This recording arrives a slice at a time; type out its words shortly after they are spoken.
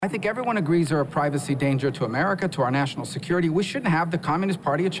I think everyone agrees they're a privacy danger to America, to our national security. We shouldn't have the Communist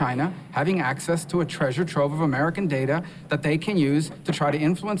Party of China having access to a treasure trove of American data that they can use to try to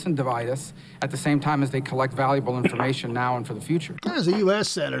influence and divide us at the same time as they collect valuable information now and for the future. There's a U.S.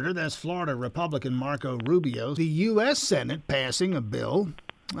 Senator, that's Florida Republican Marco Rubio, the U.S. Senate passing a bill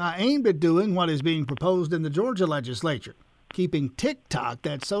aimed at doing what is being proposed in the Georgia legislature, keeping TikTok,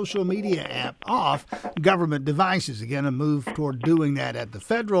 that social media app, off government devices. Again, a move toward doing that at the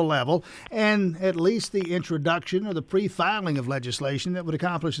federal level, and at least the introduction or the pre-filing of legislation that would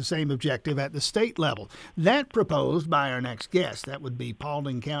accomplish the same objective at the state level. That proposed by our next guest. That would be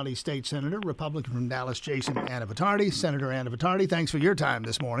Paulding County State Senator, Republican from Dallas, Jason Anavitarty. Senator Anavitarty, thanks for your time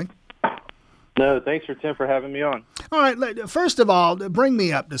this morning. No, thanks Tim for having me on. All right, first of all, bring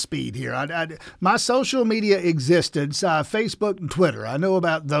me up to speed here. My social media existence, Facebook and Twitter, I know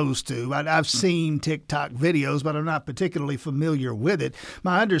about those two. I've seen TikTok videos, but I'm not particularly familiar with it.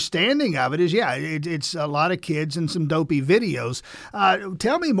 My understanding of it is, it's a lot of kids and some dopey videos.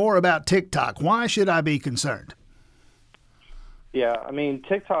 Tell me more about TikTok. Why should I be concerned? Yeah, I mean,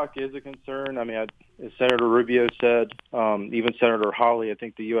 TikTok is a concern. I mean, as Senator Rubio said, even Senator Hawley, I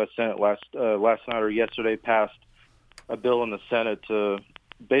think the U.S. Senate last night or yesterday passed a bill in the Senate to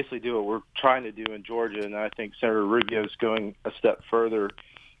basically do what we're trying to do in Georgia, and I think Senator Rubio is going a step further.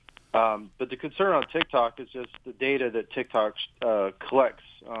 But the concern on TikTok is just the data that TikTok collects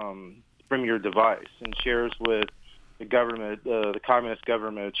from your device and shares with the government, the Communist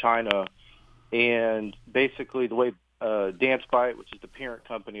government of China, and basically the way DanceByte, which is the parent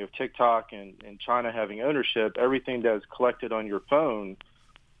company of TikTok, and China having ownership, everything that is collected on your phone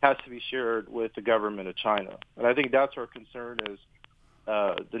has to be shared with the government of China. And I think that's our concern is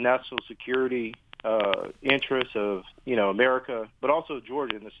the national security interests of, America, but also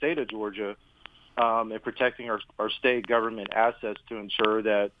Georgia and the state of Georgia, and protecting our state government assets to ensure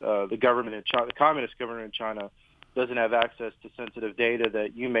that the government in China, the communist government in China, doesn't have access to sensitive data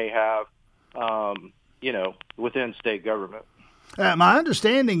that you may have within state government. My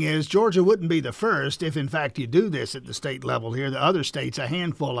understanding is Georgia wouldn't be the first if, in fact, you do this at the state level here. The other states, a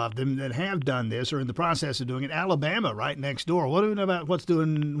handful of them that have done this or in the process of doing it. Alabama, right next door. What do we know about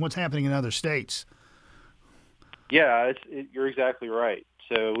what's happening in other states? Yeah, you're exactly right.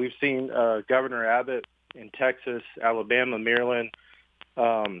 So we've seen Governor Abbott in Texas, Alabama, Maryland.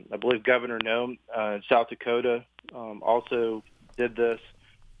 I believe Governor Noem in South Dakota also did this.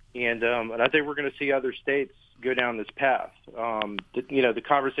 And I think we're going to see other states go down this path. The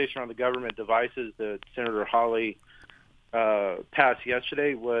conversation on the government devices that Senator Hawley passed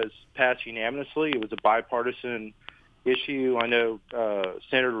yesterday was passed unanimously. It was a bipartisan issue. I know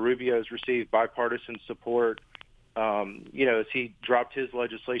Senator Rubio has received bipartisan support. As he dropped his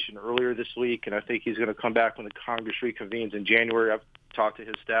legislation earlier this week, and I think he's going to come back when the Congress reconvenes in January. I've talked to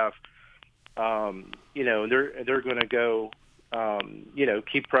his staff. And they're going to go.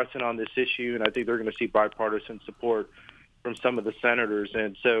 Keep pressing on this issue, and I think they're going to see bipartisan support from some of the senators.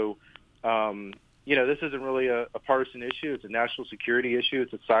 And so, this isn't really a partisan issue. It's a national security issue.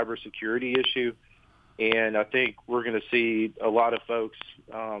 It's a cybersecurity issue. And I think we're going to see a lot of folks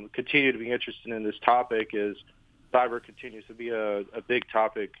continue to be interested in this topic as cyber continues to be a big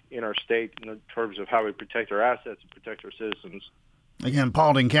topic in our state in terms of how we protect our assets and protect our citizens. Again,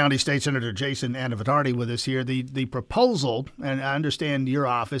 Paulding County State Senator Jason Anavitarty with us here. The proposal, and I understand your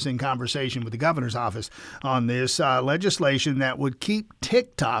office in conversation with the governor's office on this legislation that would keep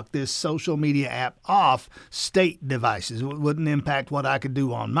TikTok, this social media app, off state devices. It wouldn't impact what I could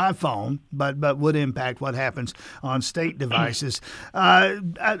do on my phone, but would impact what happens on state devices.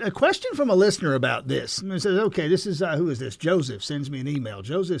 A question from a listener about this. It says, okay, this is, who is this? Joseph sends me an email.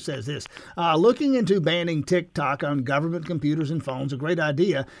 Joseph says this, looking into banning TikTok on government computers and phones, a great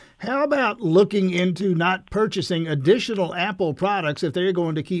idea. How about looking into not purchasing additional Apple products if they're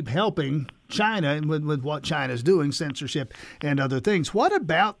going to keep helping China with what China's doing, censorship and other things? What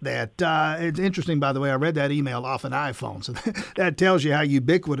about that? It's interesting, by the way, I read that email off an iPhone, so that tells you how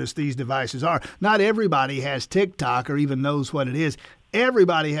ubiquitous these devices are. Not everybody has TikTok or even knows what it is.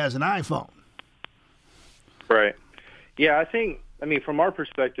 Everybody has an iPhone. Right. Yeah, I mean, from our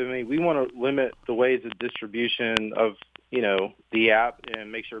perspective, we want to limit the ways of distribution of the app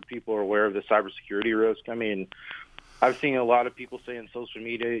and make sure people are aware of the cybersecurity risk. I mean, I've seen a lot of people say in social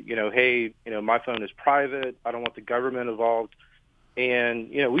media, hey, my phone is private. I don't want the government involved. And,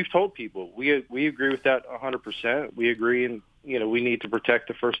 we've told people we agree with that 100%. We agree and, we need to protect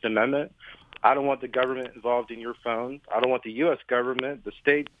the First Amendment. I don't want the government involved in your phone. I don't want the U.S. government, the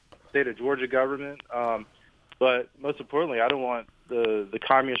state of Georgia government. But most importantly, I don't want the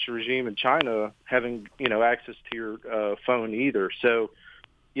communist regime in China having access to your phone either. So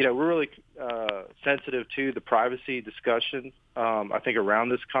we're really sensitive to the privacy discussion, I think, around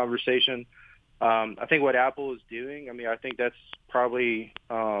this conversation. I think what Apple is doing, I think that's probably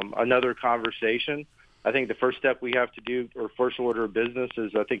another conversation. I think the first step we have to do, or first order of business,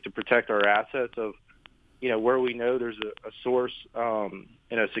 is I think to protect our assets of, where we know there's a source and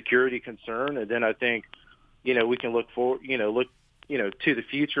a security concern. And then I think, we can look to the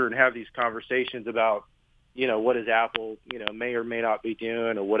future and have these conversations about, what is Apple, may or may not be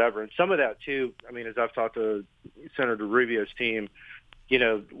doing or whatever. And some of that too, as I've talked to Senator Rubio's team,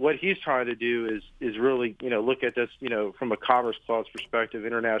 what he's trying to do is really, look at this, from a Commerce Clause perspective,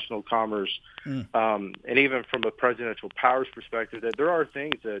 international commerce, and even from a presidential powers perspective, that there are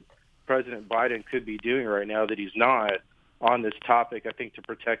things that President Biden could be doing right now that he's not on this topic, I think, to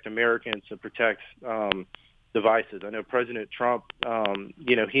protect Americans, to protect devices. I know President Trump,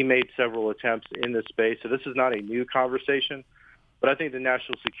 he made several attempts in this space, so this is not a new conversation, but I think the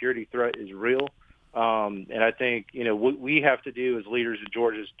national security threat is real. And I think, what we have to do as leaders in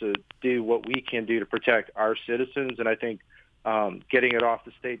Georgia is to do what we can do to protect our citizens. And I think getting it off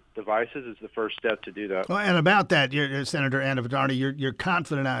the state devices is the first step to do that. Well, and about that, Senator Anavitarte, you're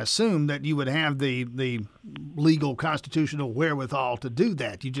confident, I assume, that you would have the legal constitutional wherewithal to do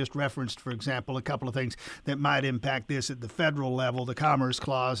that. You just referenced, for example, a couple of things that might impact this at the federal level, the Commerce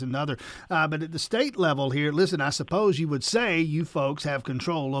Clause and other. But at the state level here, listen, I suppose you would say you folks have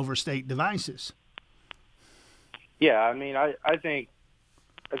control over state devices. Yeah, I think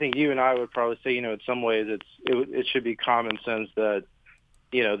you and I would probably say, in some ways it should be common sense that,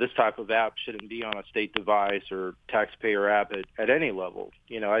 this type of app shouldn't be on a state device or taxpayer app at any level.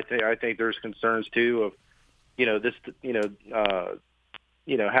 I think there's concerns too of,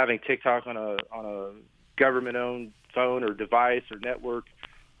 having TikTok on a government-owned phone or device or network,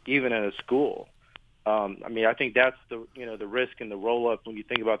 even in a school. I think that's the risk and the roll-up when you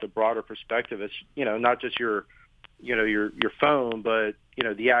think about the broader perspective. It's, not just your phone, but,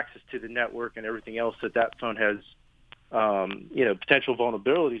 the access to the network and everything else that phone has, potential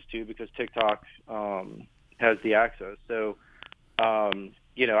vulnerabilities to, because TikTok has the access. So, I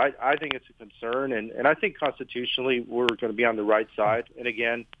think it's a concern, and I think constitutionally we're going to be on the right side. And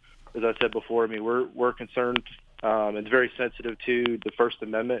again, as I said before, we're concerned, it's very sensitive to the First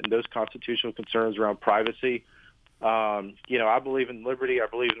Amendment and those constitutional concerns around privacy. I believe in liberty. I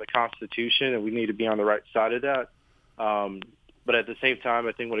believe in the Constitution, and we need to be on the right side of that. But at the same time,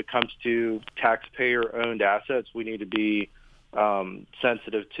 I think when it comes to taxpayer-owned assets, we need to be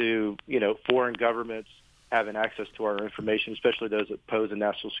sensitive to, foreign governments having access to our information, especially those that pose a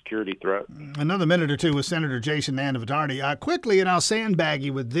national security threat. Another minute or two with Senator Jason Anavitarte. Quickly, and I'll sandbag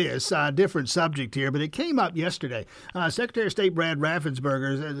you with this, different subject here, but it came up yesterday. Secretary of State Brad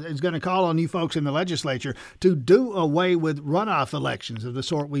Raffensperger is going to call on you folks in the legislature to do away with runoff elections of the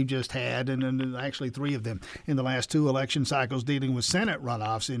sort we've just had, and actually 3 of them in the last 2 election cycles dealing with Senate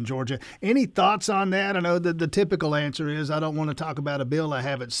runoffs in Georgia. Any thoughts on that? I know that the typical answer is, I don't want to talk about a bill I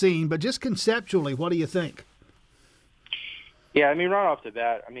haven't seen, but just conceptually, what do you think? Yeah, right off the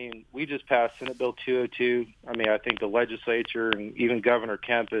bat, we just passed Senate Bill 202. I think the legislature and even Governor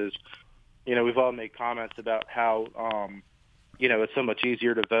Kemp is, we've all made comments about how, it's so much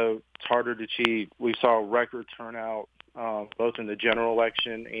easier to vote. It's harder to cheat. We saw record turnout both in the general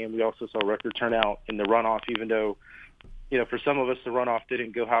election, and we also saw record turnout in the runoff, even though, for some of us, the runoff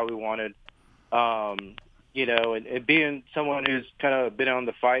didn't go how we wanted. And being someone who's kind of been on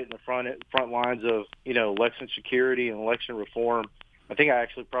the fight in the front lines of, election security and election reform, I think I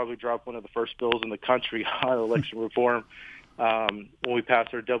actually probably dropped one of the first bills in the country on election reform when we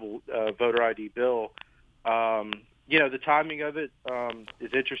passed our double voter ID bill. The timing of it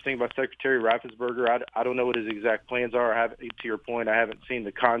is interesting by Secretary Raffensperger. I don't know what his exact plans are. To your point, I haven't seen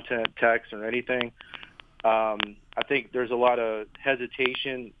the content, text, or anything. I think there's a lot of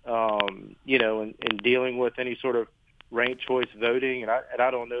hesitation, in dealing with any sort of ranked choice voting, and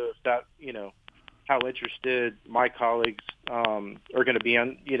I don't know if that, how interested my colleagues are going to be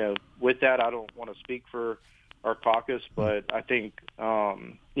on, with that. I don't want to speak for our caucus, but I think, off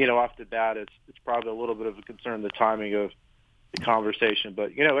the bat, it's probably a little bit of a concern, the timing of the conversation.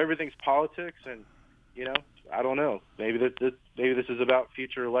 But everything's politics, and I don't know. Maybe this is about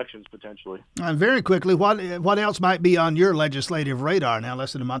future elections potentially. Very quickly, what else might be on your legislative radar now,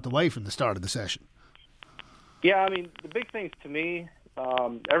 less than a month away from the start of the session? Yeah, the big things to me,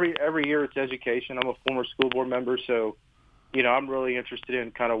 every year it's education. I'm a former school board member, so I'm really interested in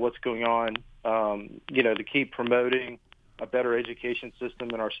kind of what's going on. To keep promoting a better education system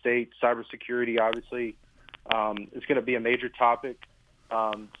in our state. Cybersecurity, obviously, is going to be a major topic.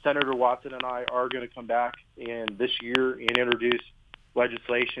 Senator Watson and I are going to come back this year and introduce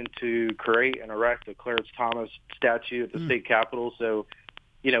legislation to create and erect a Clarence Thomas statue at the state capitol. So,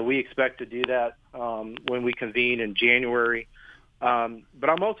 we expect to do that when we convene in January. But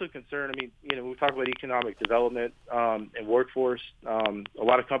I'm also concerned. We talk about economic development and workforce. A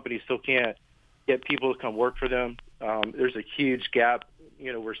lot of companies still can't get people to come work for them. There's a huge gap,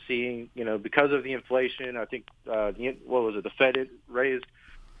 we're seeing, because of the inflation. I think, the Fed raised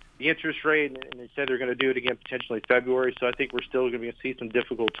the interest rate, and they said they're going to do it again potentially February. So I think we're still going to see some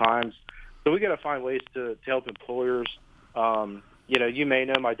difficult times. So we got to find ways to help employers. You may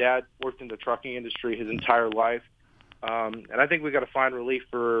know my dad worked in the trucking industry his entire life. And I think we got to find relief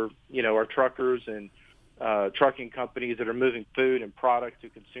for, our truckers and trucking companies that are moving food and product to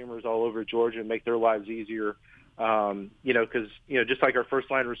consumers all over Georgia and make their lives easier. Because, just like our first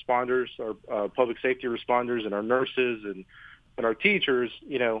line responders, our public safety responders and our nurses and our teachers,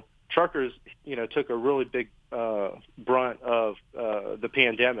 truckers, took a really big brunt of the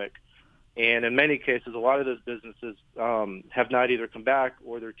pandemic. And in many cases, a lot of those businesses have not either come back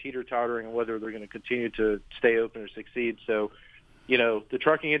or they're teeter-tottering on whether they're going to continue to stay open or succeed. So, the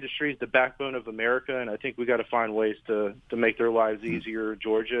trucking industry is the backbone of America, and I think we got to find ways to make their lives easier in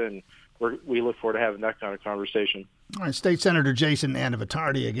Georgia, and we look forward to having that kind of conversation. All right, State Senator Jason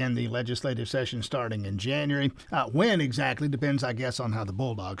Anavitarty, again, the legislative session starting in January. When exactly depends, I guess, on how the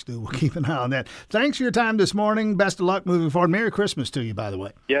Bulldogs do. We'll keep an eye on that. Thanks for your time this morning. Best of luck moving forward. Merry Christmas to you, by the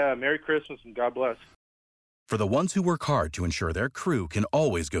way. Yeah, Merry Christmas and God bless. For the ones who work hard to ensure their crew can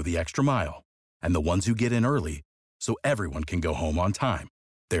always go the extra mile, and the ones who get in early so everyone can go home on time,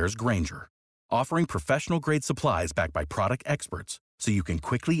 there's Grainger, offering professional-grade supplies backed by product experts so you can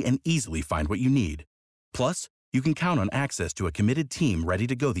quickly and easily find what you need. Plus, you can count on access to a committed team ready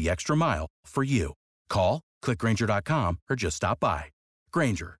to go the extra mile for you. Call, click Grainger.com, or just stop by.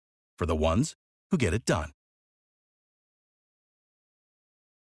 Grainger, for the ones who get it done.